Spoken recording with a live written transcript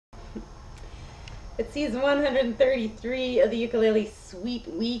It's season 133 of the Ukulele Sweet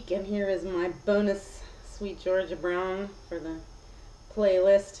Week, and here is my bonus Sweet Georgia Brown for the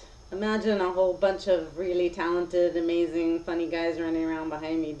playlist. Imagine a whole bunch of really talented, amazing, funny guys running around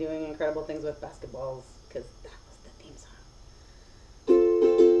behind me doing incredible things with basketballs, because that was the theme song.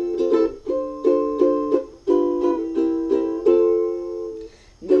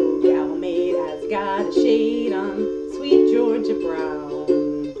 No gal maid has got a shade on sweet Georgia Brown.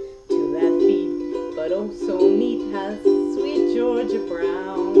 To that feet, but oh so neat has sweet Georgia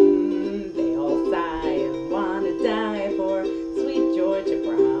Brown. They all sigh and wanna die for sweet Georgia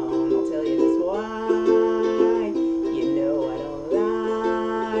Brown. I'll tell you just why. You know I don't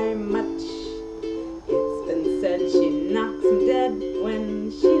lie much. It's been said she knocks 'em dead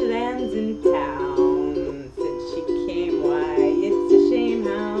when she lands in town. Since she came, why it's a shame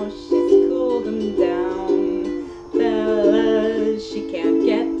how she's cooled 'em down. Fellas she can't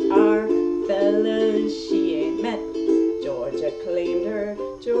get, our fellas she ain't met. Georgia claimed her,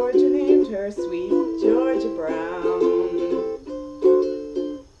 Georgia named her sweet Georgia Brown.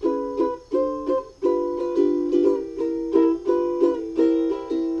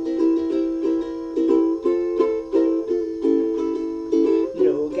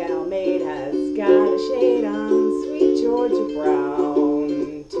 No gal maid has got a shade on sweet Georgia Brown.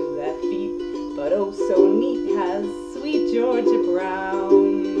 To that feet, but oh so neat has sweet Georgia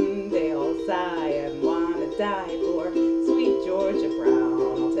Brown. They all sigh and wanna die for sweet Georgia Brown.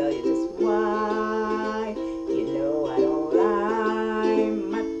 I'll tell you just why. You know I don't lie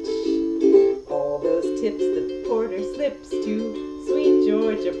much. All those tips the porter slips to sweet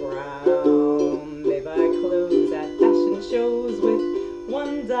Georgia Brown. They buy clothes at fashion shows with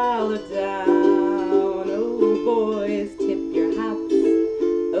 $1 down. Oh boys, tip your hats.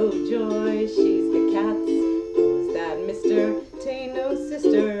 Oh joy, she's the cat's. Who's that mister? Tain't no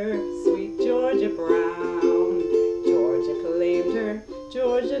sister, sweet Georgia Brown. Georgia claimed her,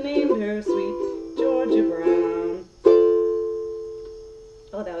 Georgia named her sweet Georgia Brown.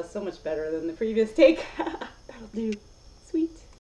 Oh, that was so much better than the previous take. That'll do. Sweet.